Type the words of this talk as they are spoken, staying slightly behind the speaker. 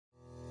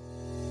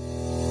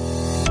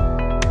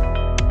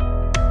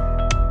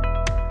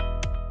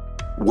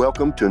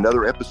Welcome to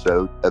another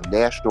episode of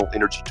National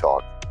Energy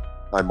Talk.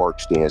 I'm Mark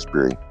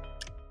Stansberry.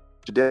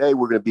 Today,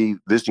 we're going to be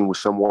visiting with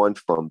someone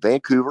from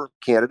Vancouver,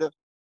 Canada.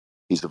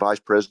 He's the Vice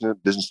President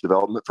of Business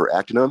Development for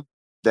Actenum.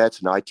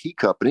 That's an IT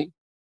company.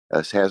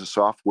 Has a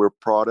software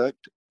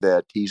product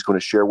that he's going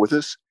to share with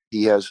us.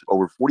 He has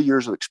over 40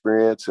 years of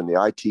experience in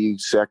the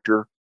IT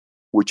sector,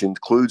 which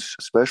includes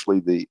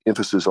especially the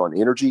emphasis on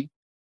energy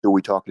that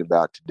we're talking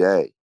about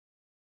today.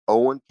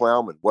 Owen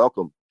Plowman,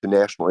 welcome to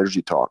National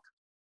Energy Talk.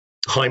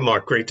 Hi,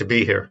 Mark. Great to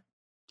be here.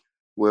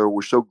 Well,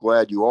 we're so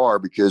glad you are,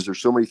 because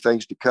there's so many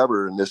things to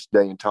cover in this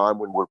day and time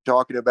when we're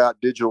talking about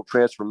digital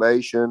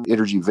transformation,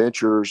 energy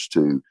ventures,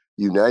 to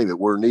you name it.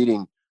 We're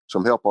needing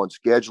some help on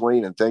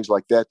scheduling and things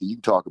like that you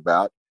can talk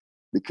about,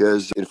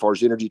 because as far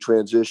as energy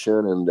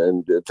transition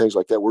and things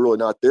like that, we're really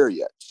not there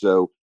yet.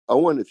 So,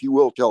 Owen, if you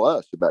will, tell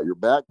us about your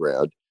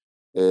background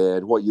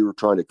and what you were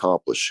trying to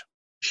accomplish.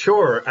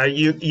 Sure.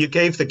 You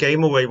gave the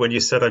game away when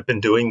you said I've been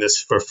doing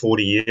this for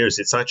 40 years.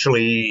 It's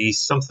actually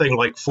something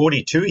like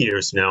 42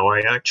 years now.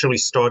 I actually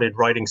started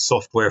writing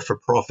software for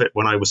profit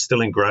when I was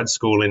still in grad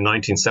school in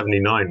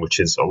 1979,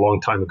 which is a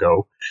long time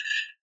ago.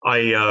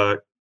 I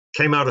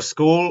came out of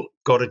school,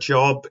 got a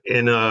job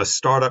in a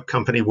startup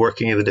company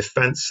working in the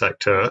defense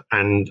sector,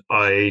 and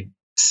I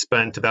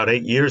spent about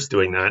 8 years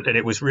doing that. And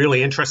it was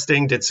really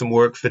interesting. Did some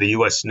work for the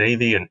US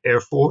Navy and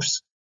Air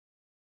Force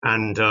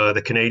and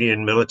the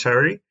Canadian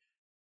military.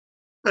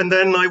 And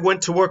then I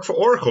went to work for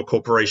Oracle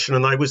Corporation,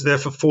 and I was there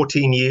for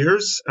 14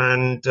 years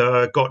and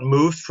got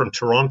moved from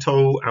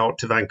Toronto out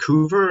to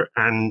Vancouver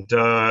and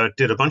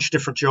did a bunch of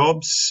different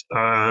jobs,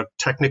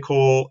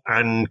 technical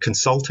and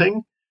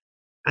consulting.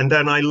 And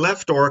then I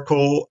left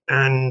Oracle,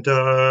 and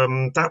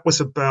that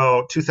was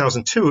about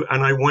 2002,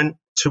 and I went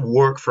to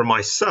work for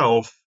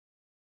myself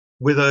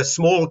with a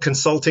small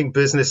consulting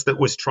business that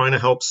was trying to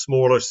help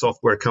smaller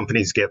software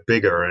companies get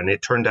bigger. And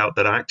it turned out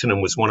that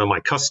Actenum was one of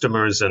my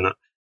customers, and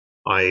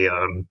I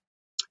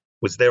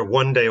was there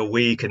 1 day a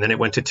week, and then it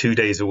went to 2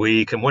 days a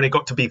week. And when it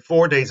got to be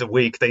 4 days a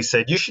week, they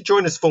said, you should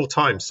join us full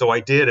time. So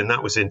I did, and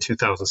that was in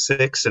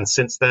 2006. And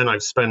since then,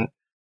 I've spent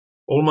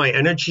all my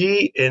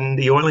energy in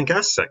the oil and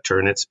gas sector,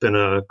 and it's been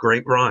a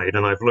great ride,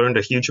 and I've learned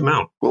a huge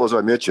amount. Well, as I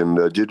mentioned,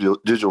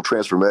 digital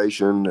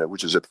transformation,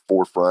 which is at the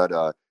forefront.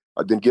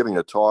 I've been giving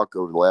a talk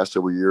over the last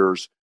several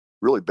years,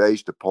 really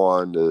based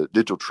upon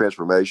digital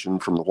transformation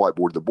from the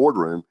whiteboard to the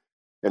boardroom.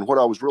 And what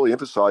I was really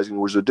emphasizing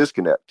was a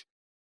disconnect.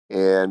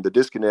 And the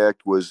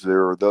disconnect was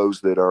there are those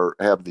that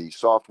have the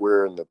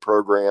software and the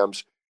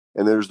programs,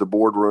 and there's the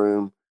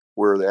boardroom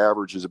where the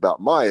average is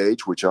about my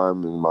age, which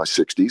I'm in my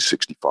 60s,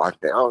 65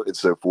 now, and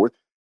so forth,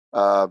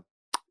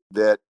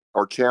 that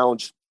are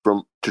challenged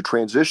to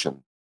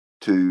transition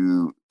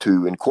to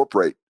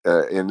incorporate.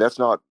 And that's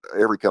not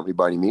every company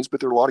by any means, but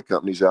there are a lot of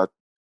companies out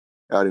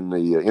in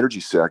the energy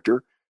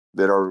sector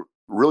that are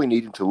really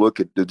needing to look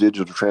at the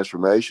digital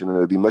transformation, and it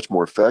would be much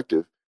more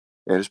effective,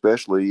 and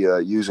especially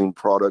using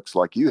products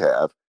like you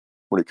have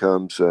when it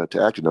comes to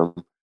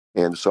Actenum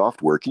and the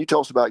software. Can you tell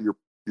us about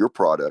your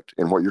product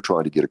and what you're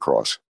trying to get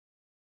across?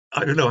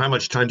 I don't know how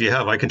much time do you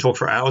have. I can talk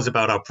for hours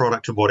about our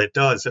product and what it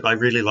does, and I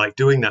really like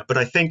doing that. But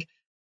I think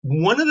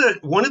one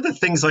of the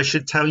things I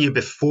should tell you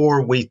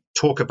before we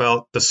talk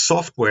about the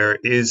software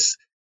is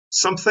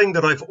something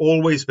that I've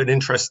always been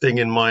interested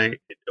in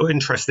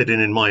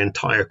my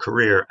entire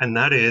career, and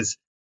that is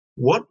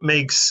what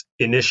makes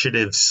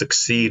initiatives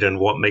succeed and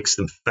what makes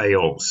them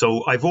fail.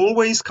 So I've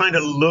always kind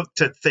of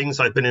looked at things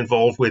I've been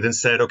involved with and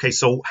said, okay,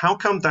 so how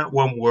come that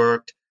one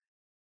worked?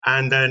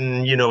 And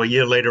then, a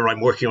year later,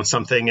 I'm working on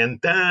something and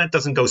that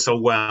doesn't go so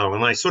well.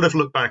 And I sort of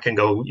look back and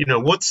go,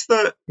 what's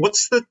the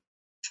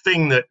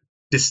thing that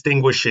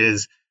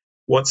distinguishes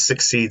what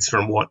succeeds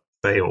from what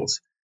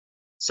fails?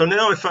 So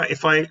now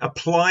if I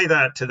apply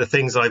that to the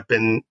things I've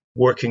been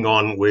working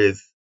on with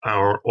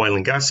our oil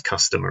and gas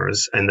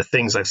customers and the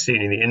things I've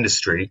seen in the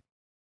industry,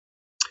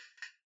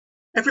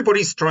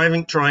 everybody's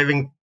striving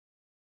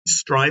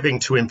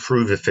to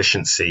improve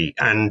efficiency.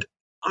 And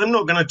I'm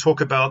not going to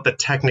talk about the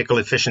technical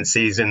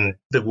efficiencies in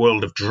the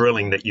world of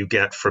drilling that you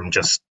get from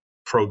just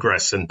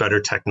progress and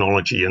better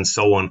technology and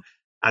so on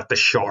at the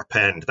sharp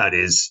end. That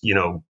is,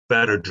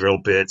 better drill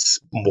bits,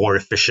 more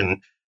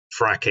efficient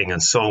fracking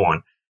and so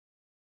on.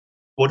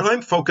 What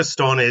I'm focused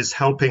on is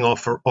helping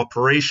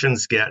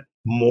operations get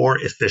more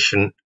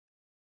efficient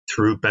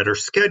through better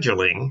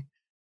scheduling.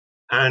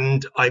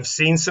 And I've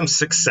seen some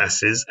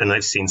successes and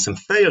I've seen some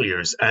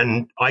failures.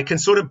 And I can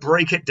sort of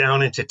break it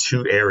down into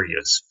two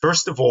areas.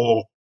 First of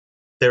all,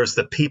 there's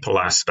the people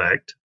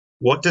aspect.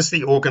 What does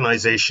the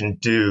organization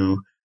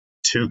do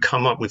to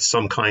come up with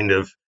some kind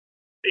of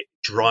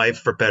drive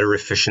for better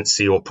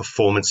efficiency or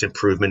performance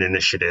improvement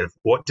initiative?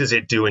 What does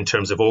it do in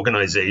terms of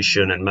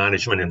organization and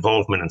management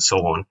involvement and so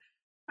on?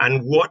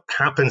 And what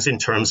happens in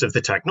terms of the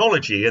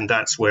technology? And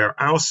that's where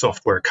our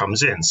software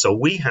comes in. So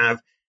we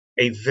have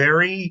a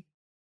very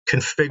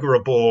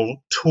configurable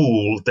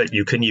tool that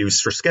you can use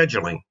for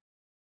scheduling.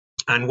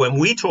 And when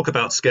we talk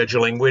about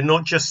scheduling, we're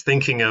not just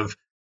thinking of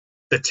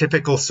the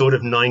typical sort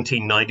of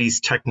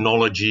 1990s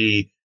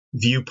technology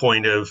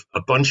viewpoint of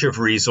a bunch of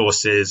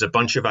resources, a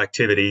bunch of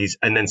activities,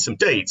 and then some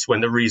dates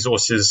when the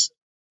resources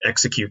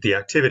execute the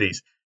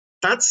activities.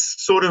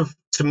 That's sort of,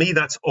 to me,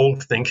 that's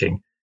old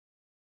thinking.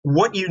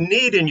 What you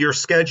need in your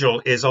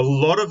schedule is a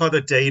lot of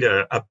other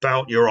data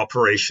about your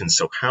operations.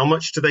 So how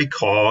much do they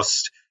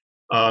cost?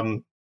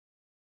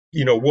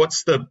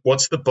 What's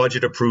the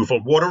budget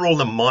approval? What are all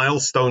the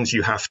milestones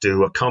you have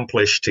to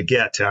accomplish to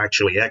get to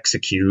actually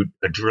execute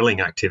a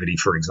drilling activity,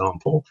 for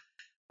example?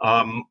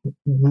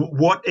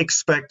 What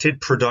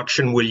expected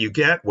production will you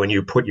get when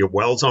you put your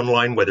wells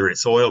online, whether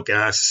it's oil,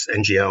 gas,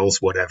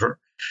 NGLs, whatever?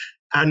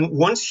 And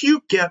once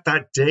you get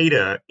that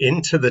data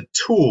into the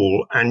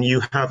tool and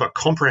you have a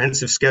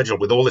comprehensive schedule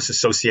with all this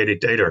associated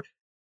data,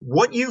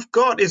 what you've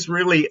got is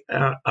really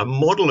a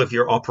model of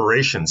your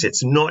operations.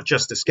 It's not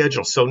just a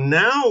schedule. So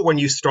now when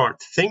you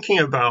start thinking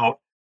about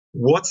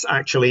what's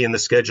actually in the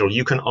schedule,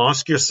 you can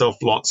ask yourself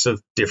lots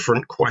of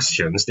different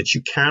questions that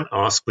you can't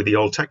ask with the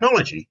old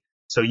technology.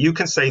 So you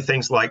can say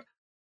things like,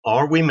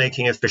 are we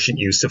making efficient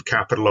use of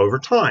capital over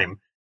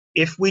time?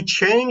 If we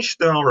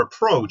changed our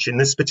approach in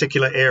this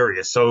particular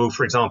area, so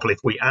for example, if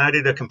we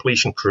added a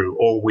completion crew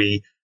or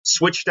we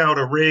switched out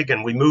a rig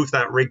and we moved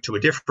that rig to a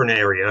different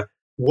area,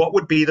 what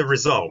would be the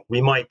result?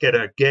 We might get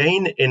a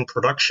gain in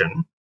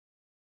production,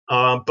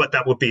 but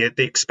that would be at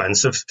the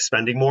expense of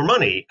spending more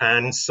money.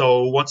 And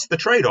so what's the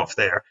trade-off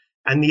there?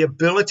 And the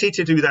ability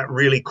to do that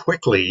really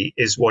quickly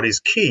is what is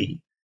key.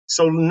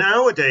 So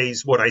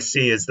nowadays, what I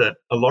see is that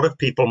a lot of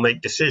people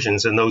make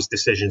decisions, and those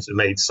decisions are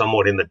made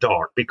somewhat in the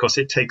dark because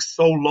it takes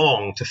so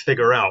long to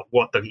figure out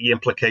what the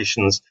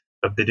implications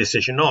of the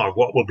decision are,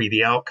 what will be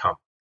the outcome.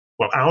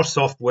 Well, our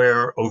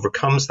software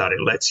overcomes that. It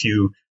lets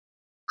you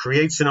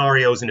create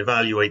scenarios and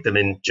evaluate them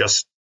in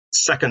just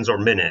seconds or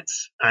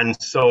minutes. And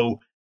so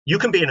you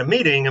can be in a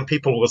meeting and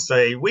people will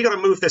say, we got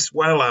to move this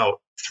well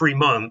out 3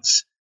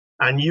 months.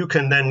 And you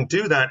can then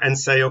do that and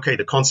say, okay,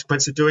 the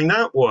consequence of doing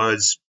that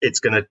was it's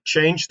going to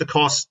change the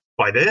cost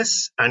by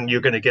this, and you're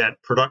going to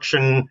get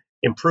production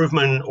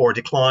improvement or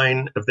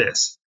decline of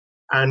this.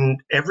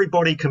 And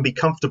everybody can be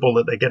comfortable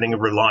that they're getting a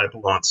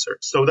reliable answer.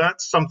 So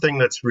that's something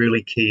that's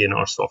really key in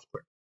our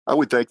software. I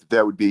would think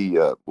that would be,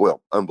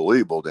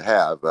 unbelievable to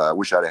have. I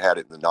wish I'd have had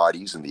it in the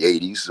 90s and the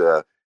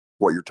 80s,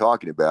 what you're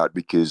talking about,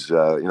 because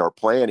in our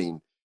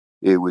planning,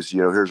 it was,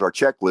 here's our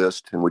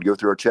checklist, and we'd go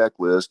through our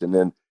checklist, and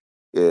then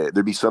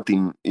there'd be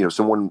something,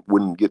 someone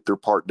wouldn't get their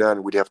part done,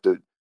 and we'd have to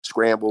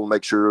scramble and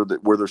make sure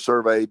that were their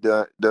survey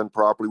done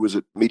properly, was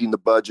it meeting the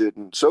budget,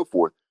 and so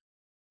forth.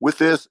 With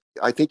this,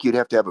 I think you'd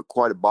have to have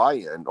quite a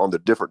buy-in on the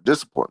different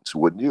disciplines,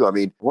 wouldn't you? I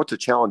mean, what's the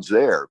challenge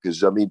there?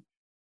 Because,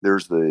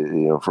 there's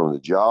from the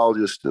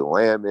geologist to the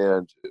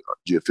landman to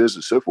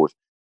geophysicist, so forth.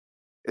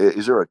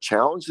 Is there a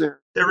challenge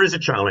there? There is a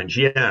challenge,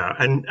 yeah.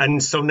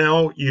 And so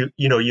now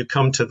you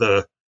come to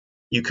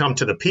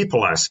the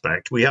people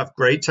aspect. We have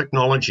great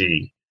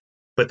technology,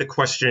 but the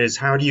question is,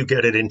 how do you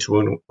get it into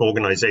an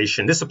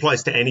organization? This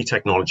applies to any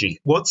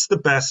technology. What's the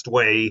best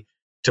way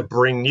to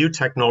bring new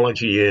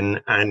technology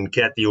in and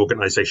get the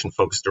organization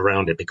focused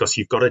around it? Because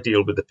you've got to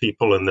deal with the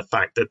people and the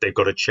fact that they've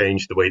got to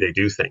change the way they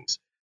do things.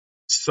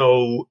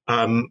 So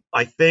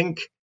I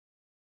think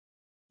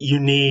you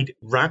need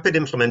rapid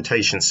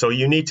implementation. So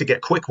you need to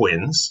get quick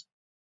wins.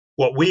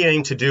 What we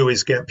aim to do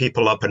is get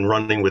people up and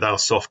running with our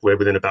software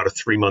within about a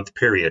 3-month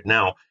period.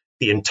 Now,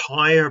 the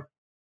entire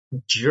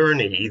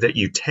journey that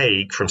you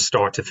take from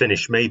start to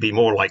finish may be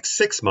more like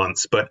 6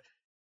 months, but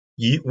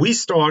we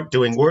start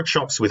doing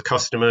workshops with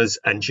customers,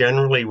 and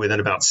generally within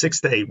about 6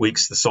 to 8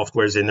 weeks, the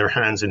software is in their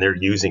hands and they're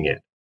using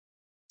it.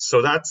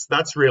 So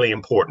that's really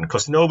important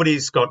because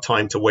nobody's got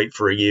time to wait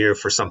for a year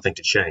for something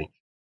to change.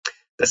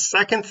 The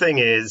second thing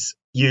is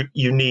you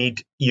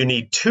need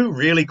 2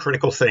 really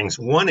critical things.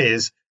 One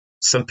is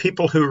some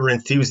people who are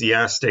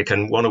enthusiastic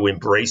and want to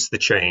embrace the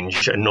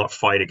change and not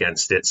fight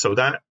against it. So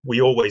that we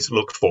always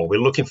look for. We're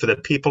looking for the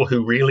people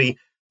who really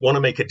want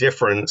to make a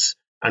difference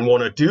and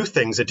want to do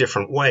things a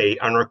different way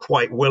and are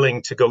quite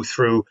willing to go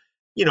through,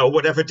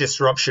 whatever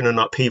disruption and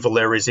upheaval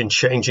there is in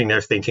changing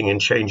their thinking and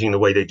changing the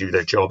way they do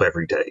their job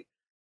every day.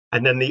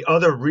 And then the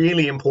other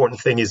really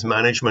important thing is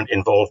management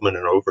involvement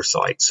and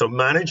oversight. So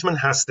management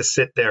has to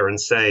sit there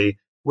and say,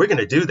 we're going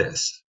to do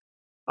this.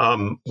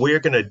 We're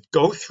going to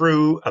go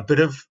through a bit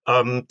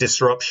of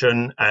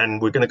disruption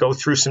and we're going to go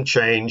through some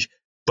change,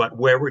 but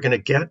where we're going to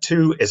get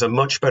to is a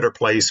much better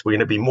place. We're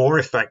going to be more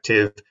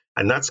effective,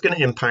 and that's going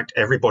to impact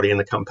everybody in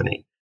the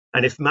company.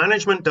 And if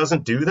management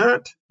doesn't do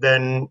that,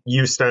 then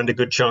you stand a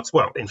good chance.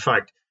 Well, in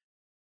fact,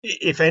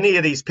 if any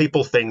of these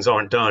people things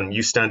aren't done,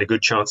 you stand a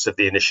good chance of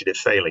the initiative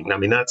failing. I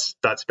mean,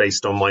 that's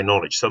based on my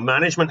knowledge. So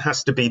management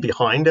has to be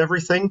behind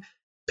everything.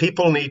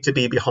 People need to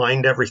be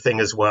behind everything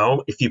as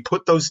well. If you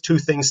put those 2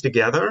 things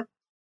together,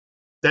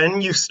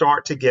 then you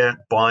start to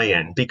get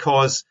buy-in,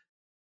 because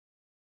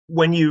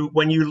when you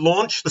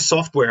launch the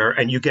software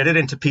and you get it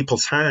into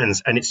people's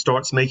hands and it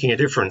starts making a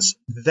difference,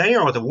 they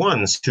are the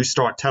ones who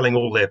start telling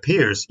all their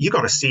peers, you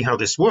got to see how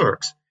this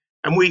works.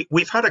 And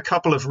we've had a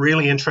couple of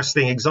really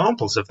interesting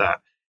examples of that.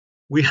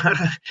 we had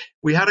a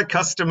we had a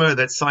customer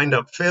that signed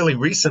up fairly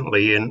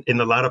recently in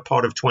the latter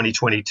part of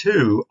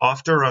 2022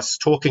 after us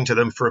talking to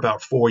them for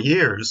about 4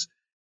 years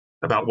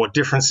about what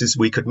differences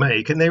we could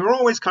make. And they were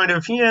always kind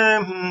of,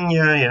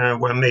 yeah,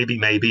 well,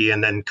 maybe,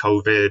 and then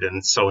COVID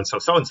and so,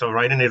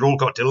 right? And it all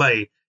got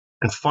delayed.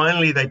 And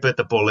finally they bit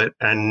the bullet,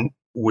 and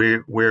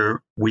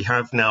we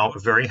have now a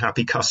very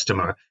happy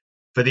customer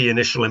for the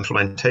initial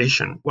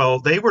implementation. Well,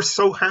 they were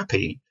so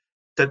happy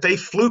that they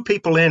flew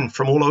people in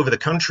from all over the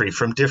country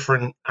from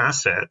different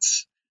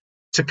assets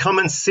to come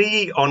and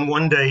see on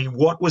one day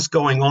what was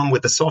going on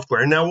with the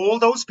software. And now all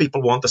those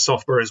people want the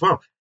software as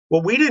well.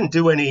 Well, we didn't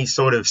do any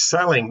sort of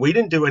selling. We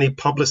didn't do any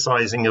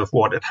publicizing of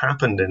what had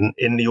happened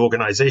in the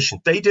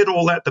organization. They did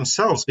all that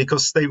themselves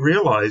because they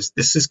realized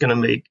this is going to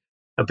make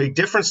a big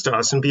difference to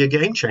us and be a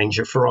game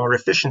changer for our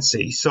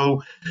efficiency.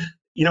 So,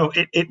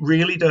 it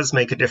really does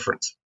make a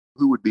difference.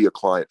 Who would be a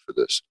client for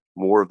this?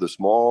 More of the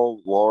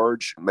small,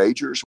 large,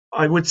 majors?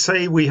 I would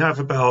say we have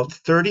about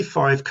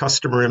 35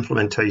 customer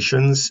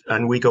implementations,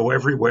 and we go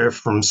everywhere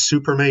from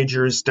super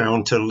majors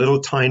down to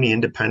little tiny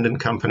independent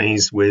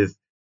companies with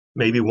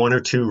maybe 1 or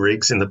 2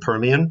 rigs in the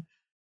Permian.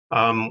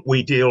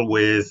 We deal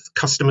with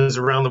customers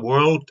around the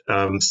world.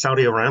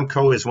 Saudi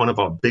Aramco is one of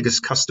our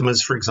biggest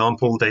customers, for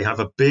example. They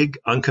have a big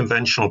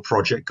unconventional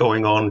project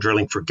going on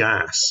drilling for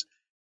gas,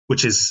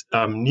 which is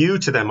new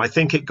to them. I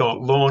think it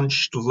got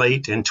launched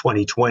late in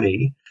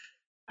 2020.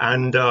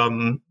 And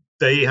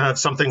they have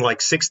something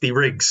like 60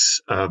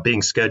 rigs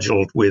being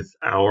scheduled with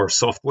our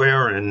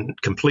software and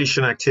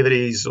completion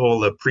activities, all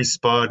the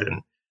pre-spud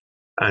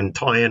and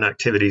tie-in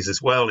activities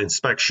as well,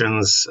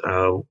 inspections,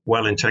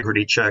 well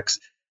integrity checks.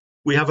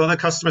 We have other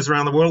customers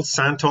around the world.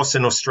 Santos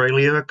in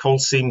Australia, coal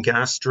seam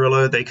gas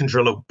driller. They can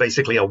drill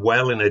basically a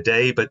well in a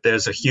day, but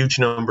there's a huge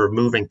number of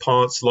moving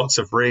parts, lots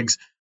of rigs,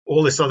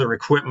 all this other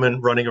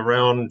equipment running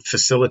around,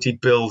 facility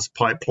builds,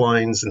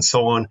 pipelines, and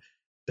so on.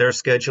 They're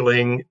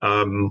scheduling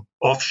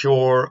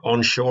offshore,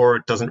 onshore,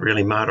 it doesn't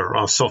really matter.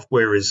 Our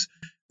software is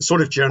a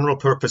sort of general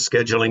purpose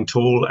scheduling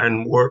tool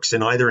and works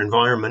in either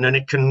environment. And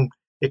it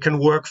can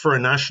work for a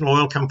national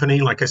oil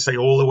company, like I say,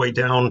 all the way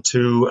down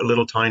to a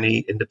little tiny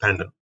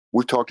independent.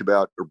 We've talked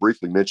about or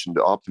briefly mentioned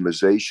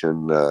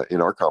optimization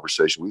in our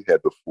conversation we've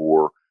had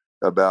before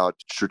about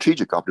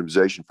strategic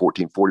optimization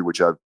 1440,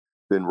 which I've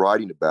been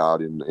writing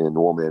about in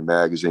Oilman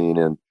Magazine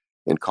and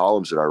in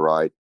columns that I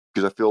write,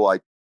 because I feel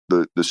like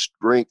the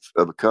strength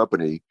of a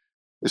company,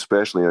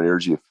 especially on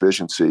energy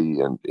efficiency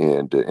and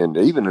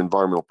even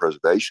environmental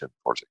preservation,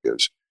 as far as it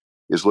goes,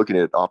 is looking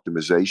at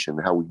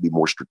optimization, how we can be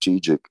more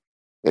strategic.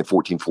 And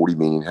 1440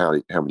 meaning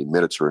how many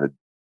minutes are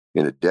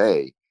in a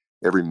day.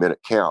 Every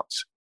minute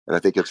counts. And I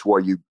think that's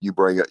why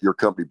your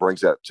company brings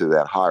that to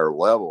that higher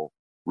level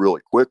really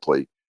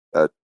quickly.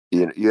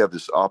 You have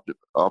this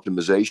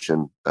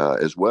optimization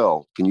as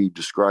well. Can you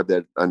describe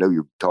that? I know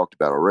you talked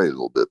about it already a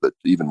little bit, but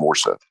even more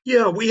so.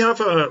 Yeah, we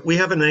have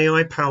an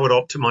AI powered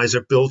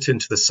optimizer built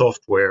into the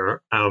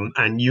software,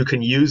 and you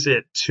can use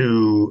it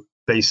to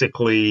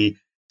basically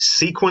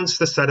sequence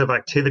the set of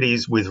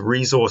activities with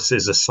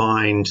resources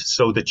assigned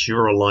so that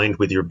you're aligned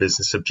with your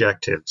business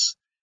objectives.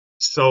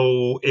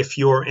 So if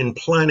you're in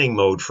planning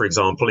mode, for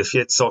example, if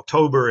it's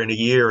October in a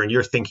year and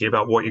you're thinking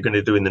about what you're going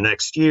to do in the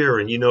next year,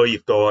 and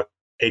you've got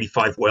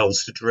 85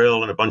 wells to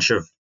drill and a bunch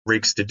of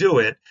rigs to do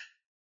it,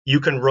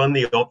 you can run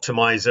the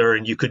optimizer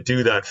and you could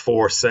do that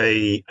for,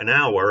 say, an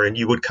hour, and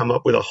you would come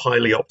up with a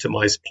highly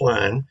optimized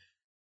plan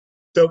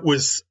that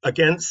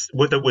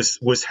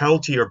was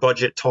held to your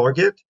budget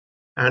target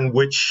and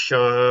which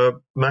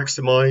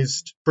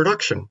maximized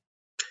production.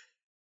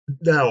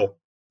 Now,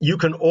 you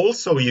can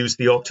also use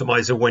the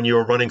optimizer when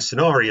you're running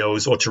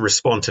scenarios or to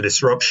respond to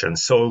disruption.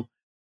 So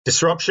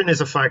disruption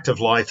is a fact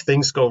of life.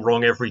 Things go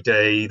wrong every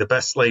day. The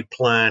best laid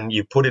plan,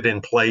 you put it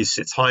in place,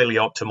 it's highly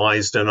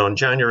optimized. And on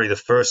January the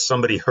 1st,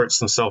 somebody hurts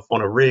themselves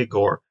on a rig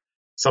or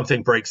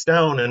something breaks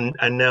down,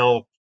 and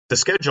now the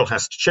schedule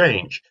has to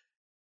change.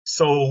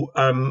 So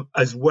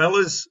as well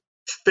as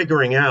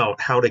figuring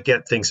out how to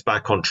get things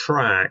back on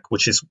track,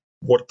 which is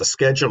what the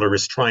scheduler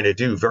is trying to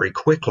do very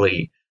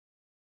quickly,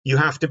 you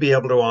have to be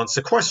able to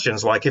answer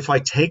questions like, if I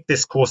take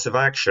this course of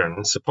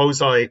action, suppose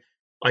I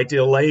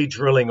delay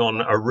drilling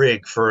on a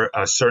rig for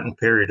a certain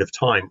period of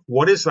time,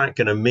 what is that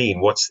going to mean?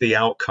 What's the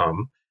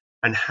outcome?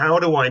 And how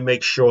do I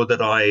make sure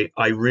that I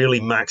really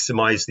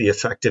maximize the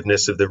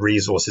effectiveness of the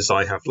resources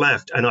I have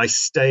left and I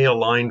stay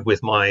aligned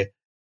with my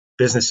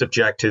business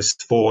objectives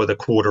for the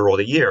quarter or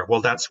the year? Well,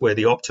 that's where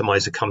the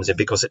optimizer comes in,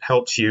 because it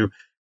helps you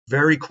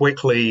very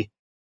quickly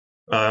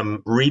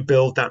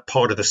rebuild that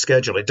part of the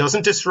schedule. It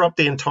doesn't disrupt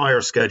the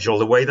entire schedule.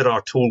 The way that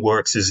our tool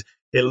works is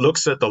it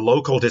looks at the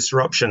local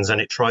disruptions and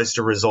it tries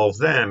to resolve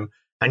them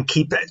and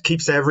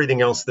keeps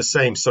everything else the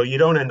same. So you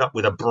don't end up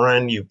with a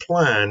brand new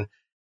plan.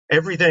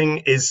 Everything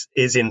is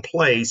in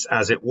place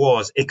as it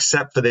was,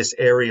 except for this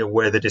area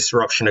where the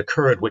disruption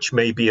occurred, which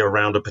may be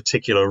around a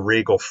particular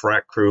rig or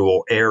frac crew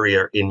or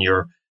area in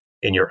your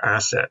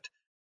asset.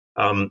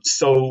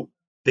 So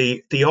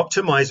The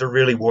optimizer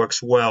really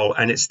works well,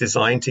 and it's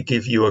designed to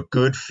give you a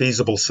good,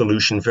 feasible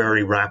solution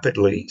very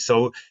rapidly.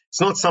 So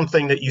it's not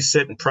something that you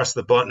sit and press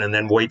the button and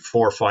then wait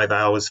 4 or 5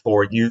 hours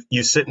for.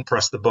 You sit and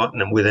press the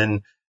button, and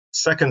within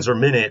seconds or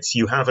minutes,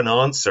 you have an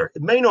answer.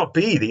 It may not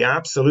be the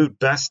absolute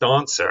best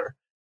answer,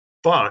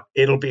 but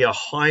it'll be a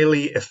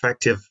highly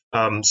effective.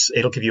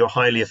 It'll give you a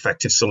highly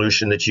effective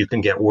solution that you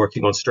can get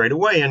working on straight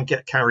away and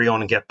carry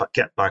on and get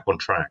back on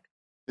track.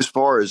 As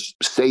far as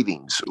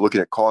savings, looking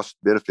at cost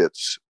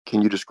benefits,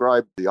 can you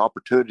describe the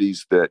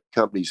opportunities that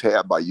companies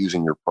have by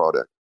using your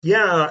product?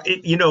 Yeah,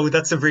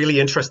 that's a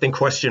really interesting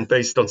question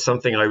based on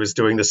something I was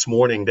doing this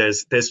morning.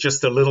 There's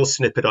just a little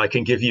snippet I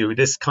can give you.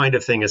 This kind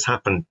of thing has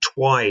happened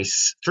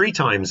three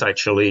times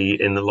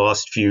actually in the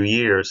last few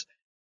years.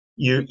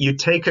 You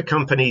take a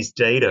company's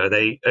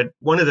data.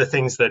 One of the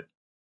things that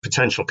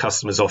potential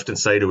customers often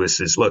say to us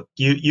is, look,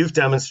 you've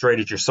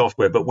demonstrated your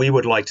software, but we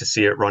would like to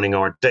see it running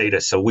our data.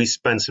 So we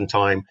spend some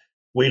time,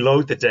 we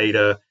load the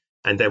data,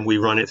 and then we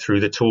run it through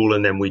the tool,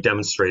 and then we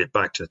demonstrate it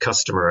back to the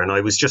customer. And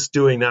I was just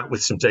doing that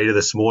with some data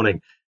this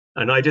morning,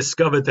 and I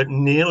discovered that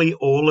nearly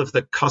all of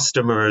the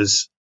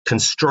customers'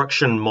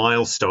 construction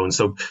milestones,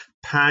 so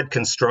pad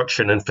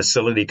construction and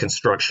facility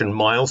construction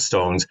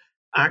milestones,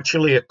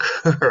 actually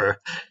occur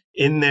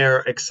in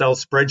their Excel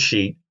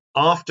spreadsheet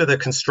after the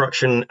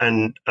construction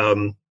and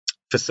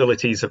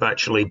facilities have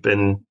actually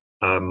been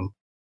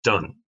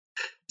done.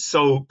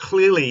 So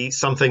clearly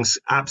something's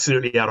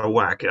absolutely out of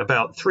whack.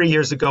 About 3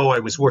 years ago, I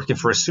was working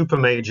for a super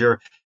major.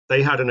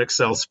 They had an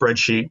Excel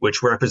spreadsheet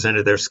which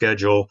represented their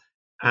schedule.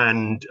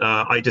 And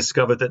I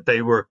discovered that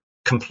they were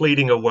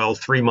completing a well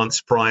 3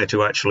 months prior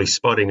to actually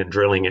spudding and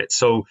drilling it.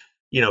 So,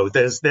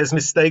 there's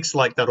mistakes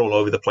like that all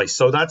over the place.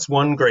 So that's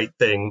one great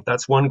thing.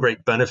 That's one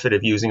great benefit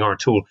of using our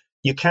tool.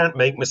 You can't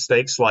make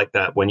mistakes like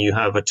that when you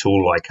have a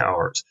tool like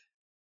ours.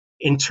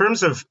 In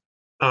terms of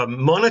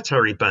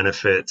monetary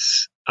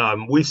benefits,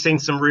 we've seen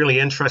some really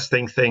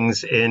interesting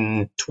things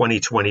in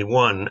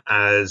 2021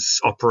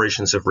 as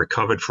operations have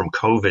recovered from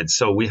COVID.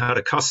 So we had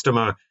a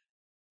customer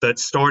that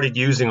started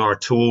using our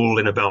tool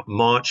in about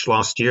March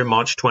last year,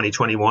 March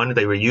 2021.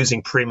 They were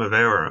using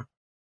Primavera,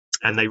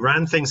 and they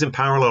ran things in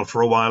parallel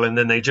for a while, and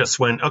then they just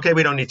went, okay,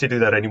 we don't need to do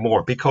that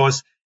anymore,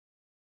 because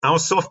our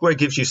software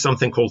gives you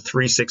something called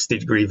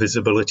 360-degree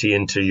visibility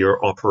into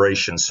your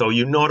operations. So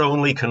you not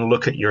only can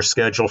look at your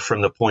schedule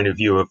from the point of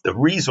view of the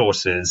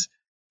resources,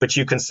 but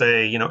you can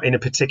say, in a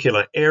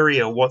particular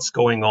area, what's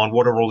going on,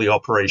 what are all the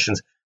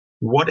operations,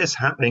 what is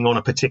happening on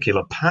a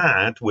particular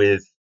pad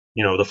with,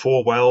 the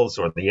 4 wells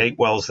or the 8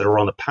 wells that are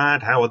on the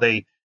pad, how are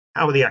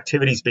the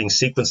activities being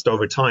sequenced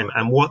over time?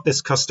 And what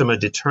this customer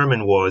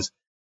determined was,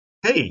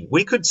 hey,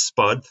 we could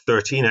spud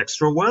 13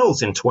 extra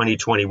wells in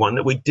 2021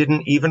 that we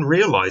didn't even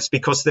realize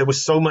because there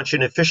was so much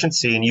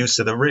inefficiency in use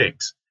of the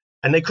rigs.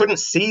 And they couldn't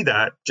see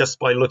that just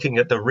by looking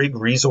at the rig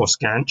resource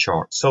Gantt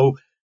chart. So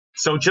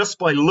just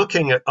by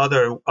looking at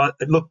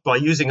by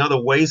using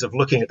other ways of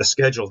looking at the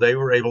schedule, they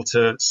were able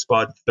to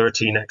spud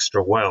 13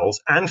 extra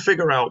wells and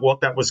figure out what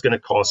that was going to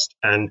cost.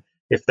 And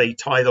if they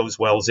tie those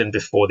wells in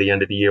before the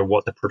end of the year,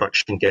 what the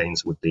production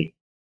gains would be.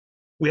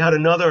 We had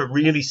another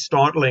really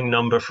startling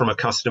number from a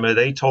customer.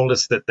 They told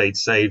us that they'd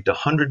saved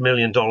 $100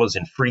 million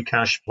in free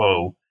cash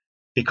flow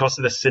because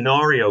of the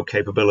scenario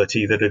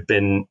capability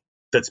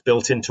that's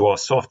built into our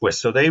software.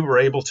 So they were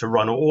able to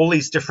run all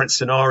these different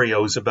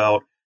scenarios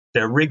about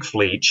their rig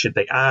fleet. Should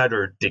they add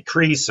or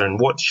decrease, and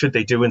what should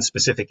they do in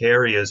specific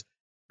areas?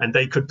 And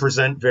they could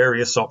present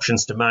various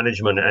options to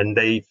management, and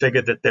they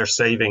figured that their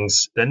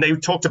savings, and they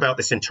talked about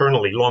this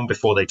internally long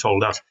before they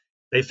told us,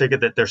 they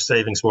figured that their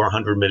savings were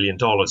 $100 million.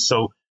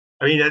 So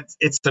I mean,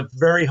 it's a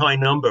very high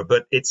number,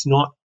 but it's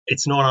not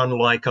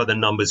unlike other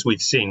numbers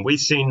we've seen. We've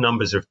seen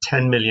numbers of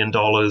 $10 million.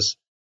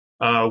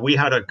 We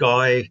had a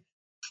guy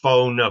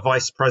a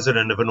vice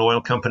president of an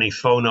oil company,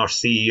 phone our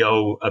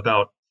CEO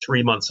about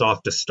 3 months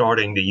after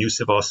starting the use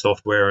of our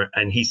software.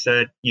 And he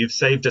said, you've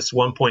saved us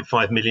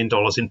 $1.5 million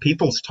in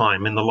people's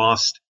time in the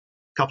last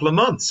couple of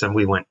months. And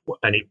we went,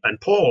 and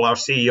Paul, our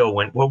CEO,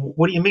 went, well,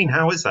 what do you mean?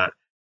 How is that?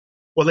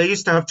 Well, they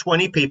used to have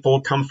 20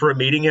 people come for a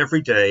meeting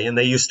every day, and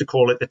they used to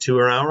call it the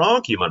 2-hour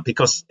argument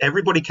because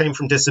everybody came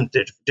from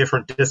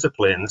different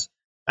disciplines,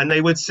 and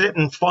they would sit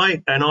and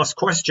fight and ask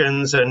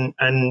questions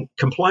and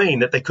complain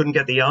that they couldn't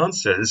get the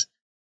answers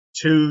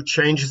to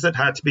changes that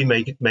had to be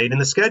made in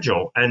the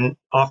schedule. And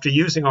after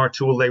using our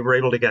tool, they were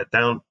able to get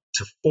down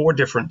to 4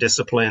 different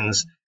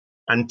disciplines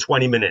and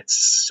 20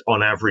 minutes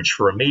on average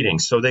for a meeting.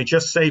 So they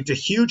just saved a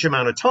huge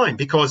amount of time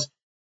because,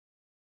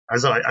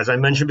 as I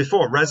mentioned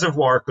before,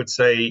 Reservoir could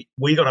say,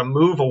 we got to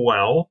move a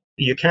well.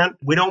 We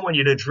don't want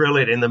you to drill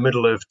it in the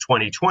middle of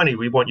 2020.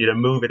 We want you to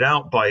move it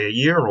out by a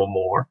year or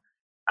more.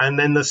 And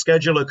then the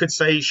scheduler could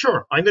say,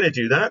 sure, I'm going to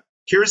do that.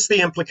 Here's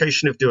the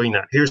implication of doing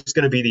that. Here's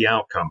going to be the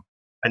outcome.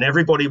 And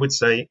everybody would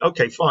say,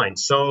 okay, fine.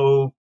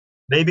 So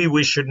maybe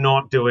we should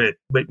not do it,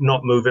 but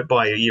not move it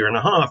by a year and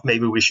a half.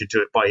 Maybe we should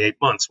do it by 8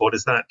 months. What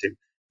does that do?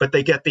 But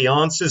they get the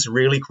answers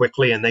really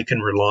quickly, and they can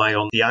rely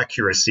on the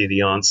accuracy of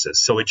the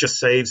answers. So it just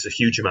saves a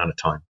huge amount of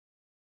time.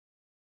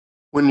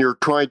 When you're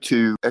trying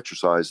to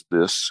exercise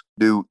this,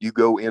 do you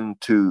go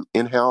into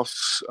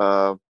in-house?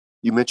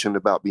 You mentioned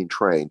about being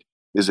trained.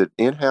 Is it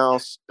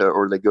in-house,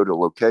 or they go to a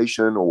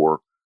location,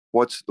 or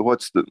what's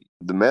the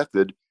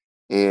method?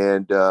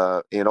 And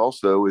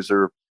also, is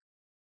there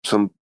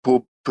some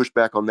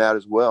pushback on that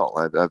as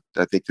well?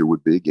 I think there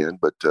would be again,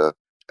 but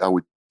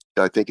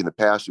I think in the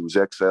past it was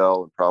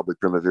Excel and probably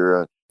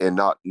Primavera, and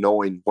not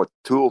knowing what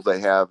tools they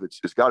have,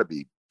 it's got to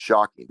be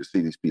shocking to see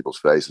these people's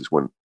faces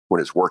when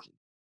it's working.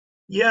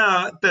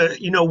 Yeah,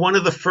 one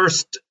of the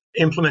first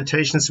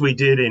implementations we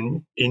did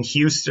in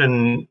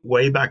Houston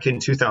way back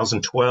in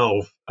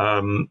 2012,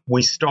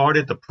 we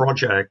started the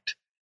project,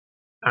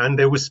 and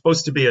there was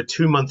supposed to be a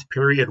 2-month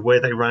period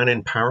where they ran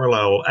in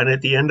parallel. And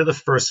at the end of the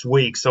first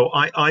week, so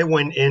I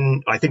went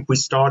in, I think we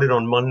started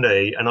on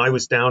Monday, and I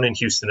was down in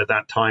Houston at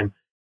that time.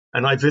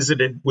 And I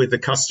visited with the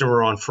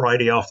customer on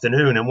Friday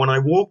afternoon. And when I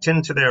walked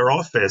into their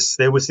office,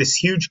 there was this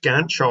huge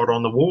Gantt chart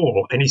on the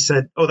wall. And he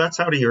said, "Oh, that's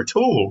out of your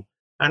tool."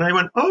 And I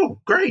went,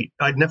 "Oh, great.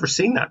 I'd never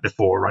seen that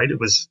before," right? It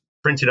was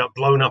printed up,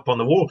 blown up on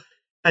the wall.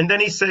 And then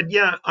he said,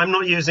 "Yeah, I'm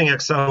not using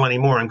Excel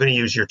anymore. I'm going to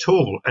use your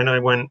tool." And I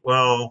went,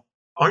 "Well,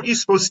 aren't you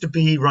supposed to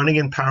be running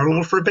in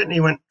parallel for a bit?" And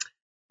he went,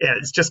 "Yeah,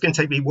 it's just going to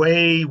take me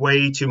way,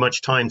 way too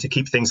much time to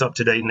keep things up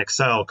to date in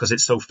Excel because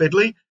it's so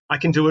fiddly. I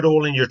can do it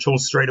all in your tool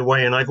straight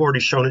away. And I've already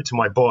shown it to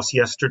my boss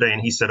yesterday,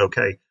 and he said,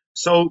 okay."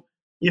 So,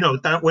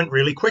 that went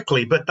really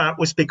quickly. But that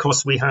was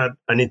because we had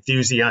an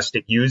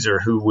enthusiastic user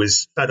who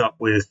was fed up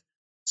with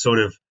sort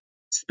of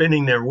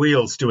spinning their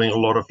wheels, doing a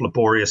lot of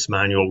laborious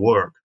manual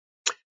work.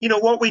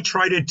 What we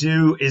try to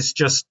do is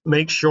just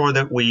make sure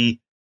that we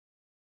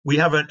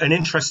have an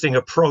interesting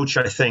approach,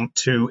 I think,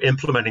 to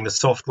implementing the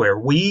software.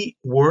 We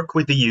work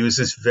with the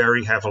users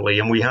very heavily,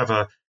 and we have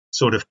a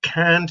sort of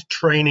canned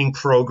training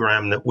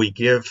program that we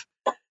give,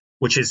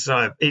 which is,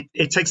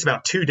 it takes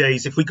about 2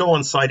 days. If we go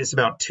on site, it's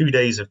about 2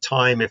 days of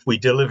time. If we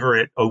deliver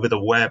it over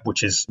the web,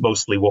 which is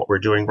mostly what we're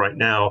doing right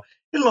now,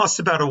 it lasts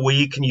about a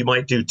week, and you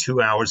might do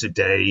 2 hours a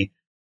day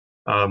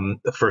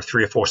for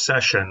 3 or 4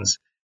 sessions.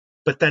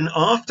 But then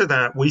after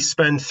that, we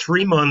spend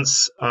 3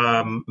 months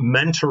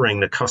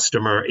mentoring the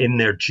customer in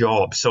their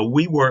job. So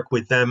we work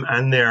with them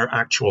and their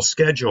actual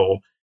schedule,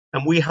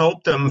 and we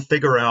help them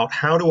figure out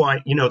how do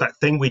I, that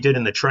thing we did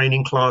in the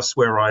training class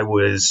where I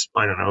was,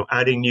 I don't know,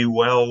 adding new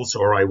wells,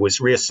 or I was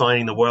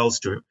reassigning the wells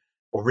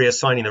or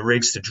reassigning the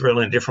rigs to drill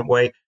in a different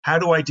way. How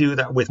do I do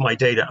that with my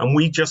data? And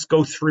we just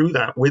go through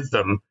that with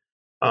them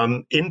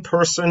in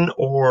person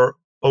or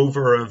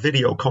over a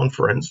video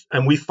conference.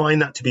 And we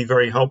find that to be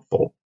very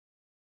helpful.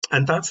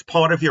 And that's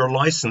part of your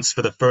license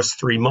for the first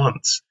 3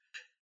 months.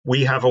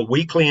 We have a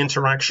weekly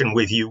interaction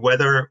with you,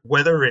 whether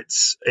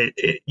it's,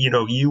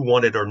 you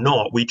want it or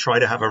not. We try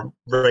to have a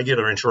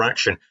regular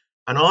interaction.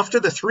 And after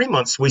the 3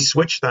 months, we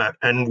switch that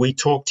and we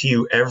talk to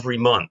you every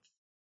month.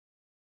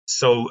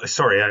 So,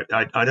 sorry,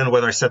 I don't know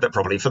whether I said that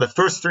properly. For the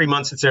first 3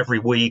 months, it's every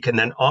week. And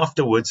then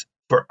afterwards,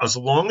 for as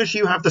long as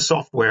you have the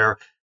software,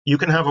 you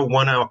can have a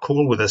 1-hour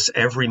call with us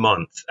every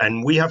month.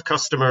 And we have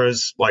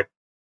customers like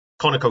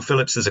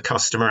ConocoPhillips is a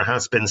customer,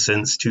 has been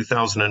since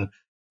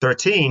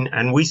 2013,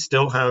 and we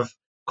still have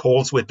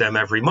calls with them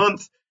every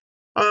month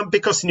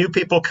because new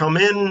people come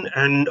in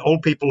and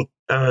old people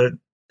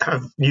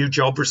have new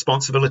job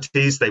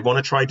responsibilities. They want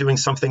to try doing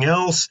something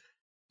else.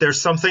 There's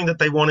something that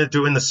they want to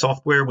do in the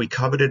software. We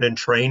covered it in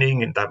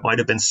training, and that might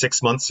have been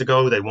 6 months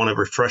ago. They want a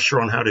refresher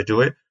on how to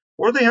do it.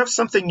 Or they have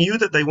something new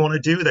that they want to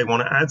do. They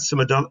want to add some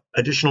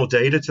additional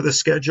data to the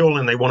schedule,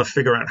 and they want to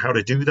figure out how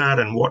to do that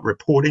and what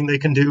reporting they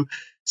can do.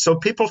 So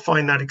people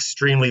find that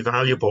extremely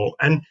valuable.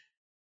 And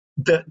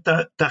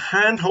the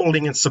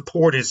hand-holding and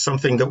support is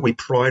something that we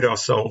pride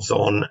ourselves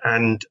on.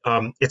 And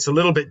it's a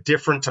little bit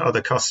different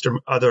to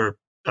other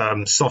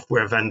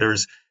software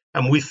vendors.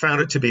 And we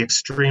found it to be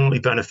extremely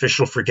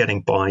beneficial for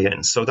getting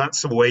buy-in. So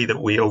that's a way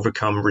that we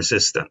overcome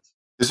resistance.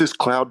 Is this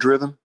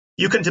cloud-driven?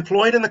 You can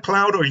deploy it in the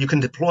cloud or you can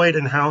deploy it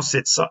in-house.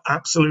 It's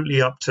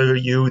absolutely up to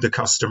you, the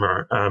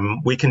customer.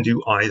 We can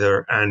do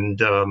either.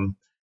 And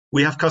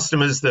we have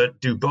customers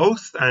that do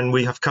both, and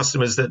we have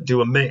customers that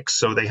do a mix.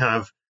 So they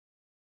have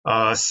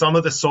some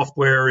of the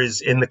software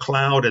is in the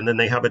cloud, and then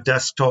they have a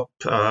desktop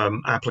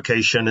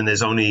application, and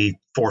there's only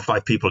 4 or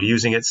 5 people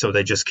using it. So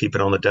they just keep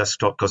it on the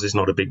desktop because it's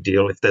not a big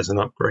deal if there's an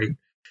upgrade.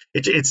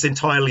 It's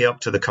entirely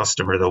up to the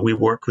customer, though. We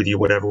work with you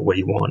whatever way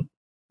you want.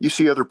 You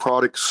see other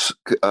products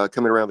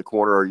coming around the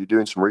corner. Are you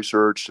doing some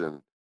research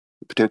and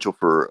the potential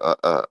for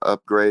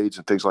upgrades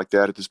and things like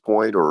that at this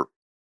point? Or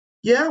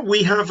yeah,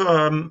 we have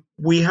so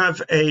we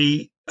have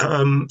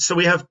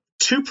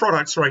 2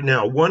 products right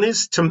now. One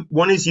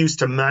is used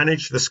to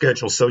manage the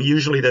schedule. So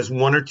usually there's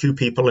 1 or 2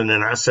 people in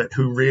an asset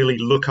who really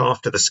look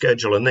after the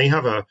schedule, and they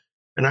have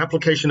an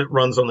application that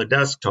runs on the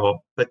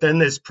desktop. But then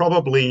there's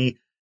probably,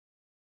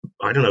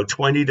 I don't know,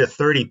 20 to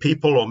 30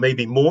 people or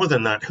maybe more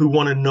than that who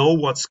want to know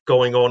what's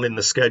going on in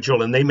the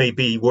schedule. And they may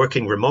be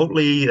working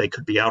remotely. They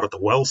could be out at the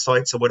well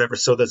sites or whatever.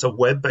 So there's a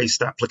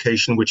web-based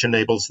application which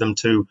enables them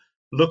to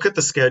look at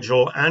the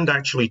schedule and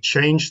actually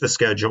change the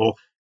schedule.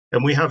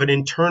 And we have an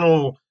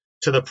internal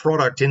to the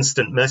product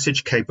instant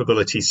message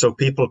capability, so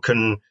people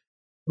can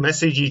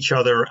message each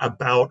other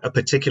about a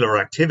particular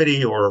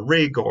activity or a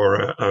rig or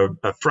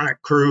a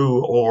frac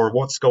crew or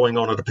what's going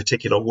on at a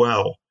particular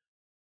well.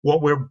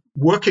 What we're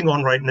working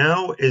on right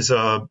now is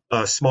a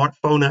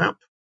smartphone app.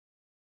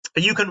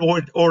 You can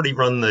already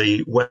run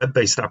the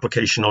web-based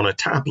application on a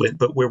tablet,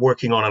 but we're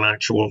working on an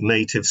actual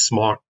native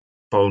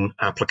smartphone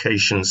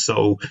application.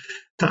 So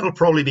that'll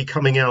probably be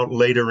coming out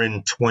later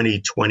in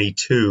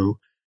 2022.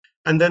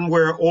 And then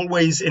we're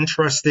always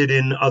interested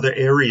in other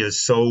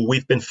areas. So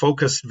we've been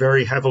focused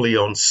very heavily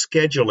on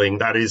scheduling.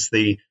 That is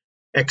the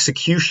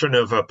execution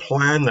of a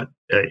plan that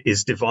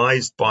is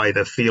devised by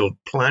the field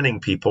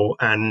planning people.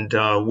 And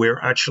we're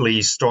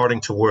actually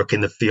starting to work in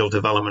the field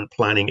development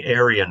planning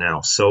area now.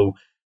 So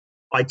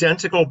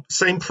identical,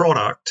 same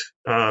product,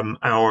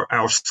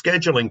 our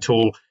scheduling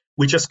tool,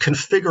 we just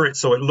configure it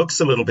so it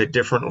looks a little bit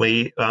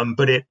differently,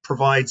 but it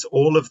provides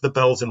all of the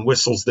bells and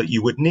whistles that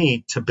you would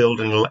need to build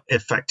an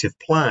effective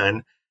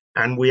plan.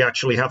 And we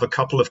actually have a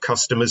couple of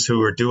customers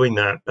who are doing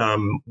that.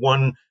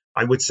 One,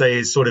 I would say,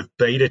 is sort of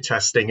beta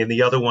testing, and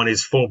the other one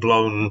is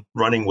full-blown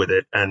running with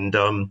it. And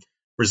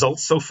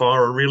results so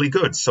far are really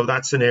good. So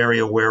that's an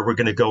area where we're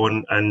going to go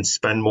and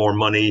spend more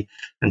money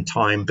and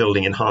time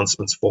building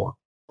enhancements for.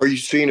 Are you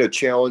seeing a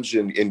challenge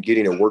in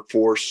getting a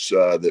workforce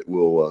that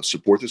will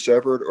support this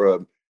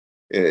effort?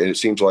 And it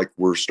seems like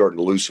we're starting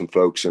to lose some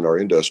folks in our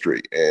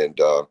industry, and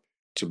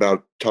it's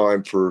about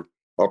time for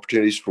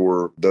opportunities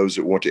for those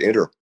that want to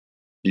enter.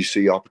 Do you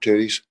see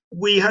opportunities?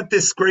 We had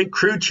this great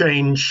crew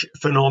change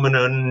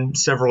phenomenon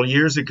several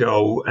years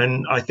ago,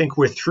 and I think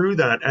we're through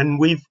that. And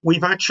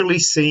we've actually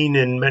seen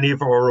in many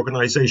of our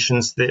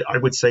organizations that I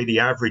would say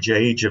the average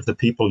age of the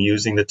people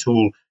using the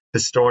tool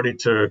has started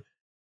to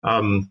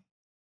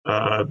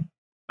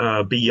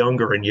be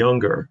younger and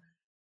younger.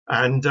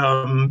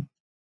 And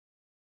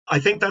I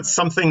think that's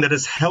something that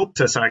has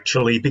helped us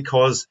actually,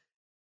 because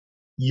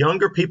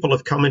younger people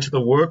have come into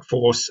the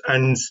workforce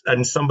and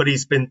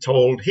somebody's been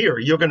told, here,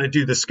 you're going to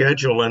do the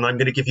schedule and I'm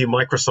going to give you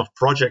Microsoft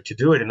Project to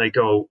do it. And they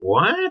go,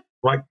 what?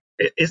 Like,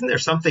 isn't there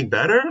something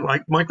better?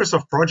 Like,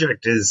 Microsoft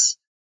Project is,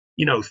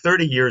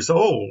 30 years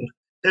old.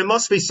 There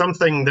must be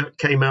something that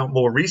came out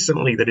more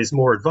recently that is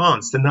more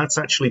advanced. And that's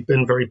actually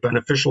been very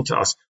beneficial to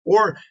us.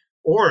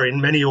 Or in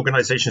many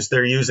organizations,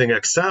 they're using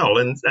Excel,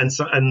 and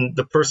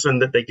the person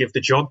that they give the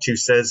job to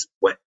says,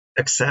 what,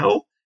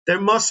 Excel? There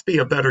must be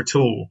a better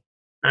tool.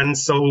 And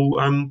so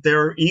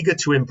they're eager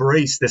to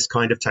embrace this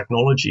kind of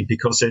technology,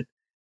 because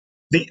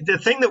the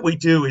thing that we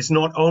do is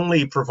not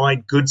only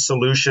provide good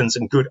solutions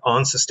and good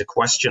answers to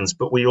questions,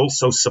 but we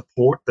also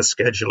support the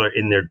scheduler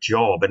in their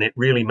job, and it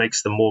really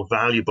makes them more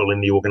valuable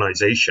in the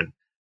organization.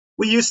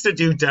 We used to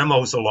do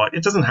demos a lot.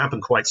 It doesn't happen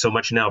quite so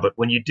much now, but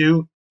when you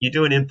do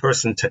an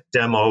in-person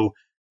demo,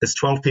 there's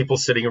 12 people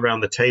sitting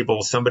around the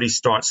table, somebody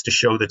starts to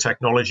show the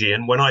technology.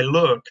 And when I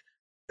look,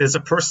 there's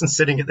a person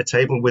sitting at the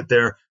table with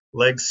their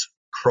legs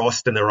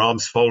crossed and their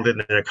arms folded,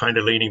 and they're kind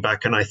of leaning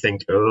back. And I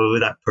think, oh,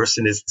 that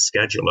person is the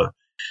scheduler.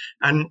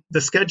 And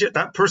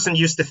that person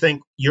used to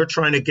think, you're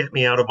trying to get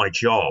me out of my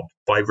job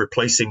by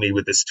replacing me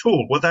with this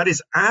tool. Well, that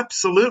is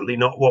absolutely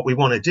not what we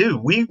want to do.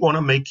 We want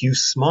to make you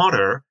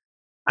smarter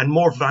and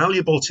more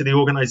valuable to the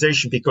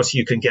organization, because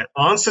you can get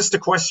answers to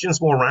questions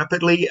more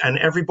rapidly, and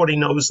everybody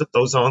knows that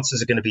those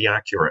answers are going to be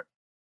accurate.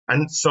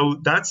 And so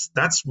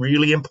that's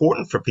really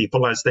important for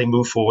people as they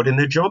move forward in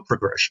their job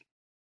progression.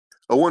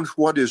 Owen,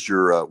 what is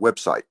your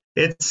website?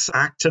 It's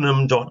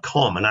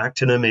Actenum.com, and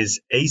Actenum is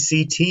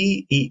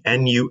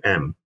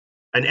Actenum.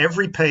 And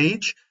every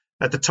page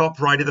at the top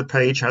right of the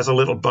page has a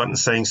little button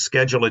saying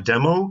schedule a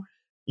demo.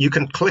 You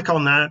can click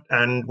on that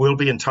and we'll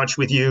be in touch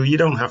with you. You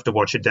don't have to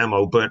watch a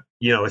demo, but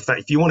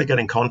if you want to get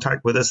in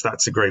contact with us,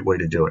 that's a great way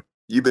to do it.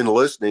 You've been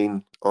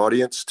listening,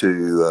 audience,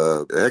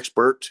 to an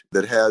expert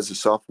that has a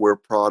software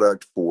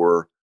product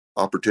for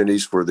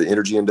opportunities for the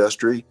energy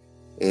industry.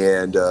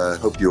 And I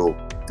hope you'll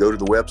go to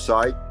the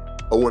website.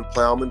 Owen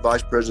Plowman,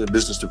 Vice President of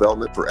Business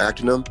Development for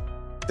Actenum.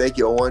 Thank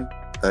you, Owen,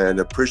 and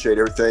appreciate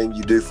everything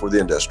you do for the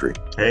industry.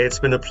 Hey, it's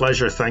been a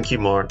pleasure. Thank you,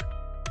 Mark.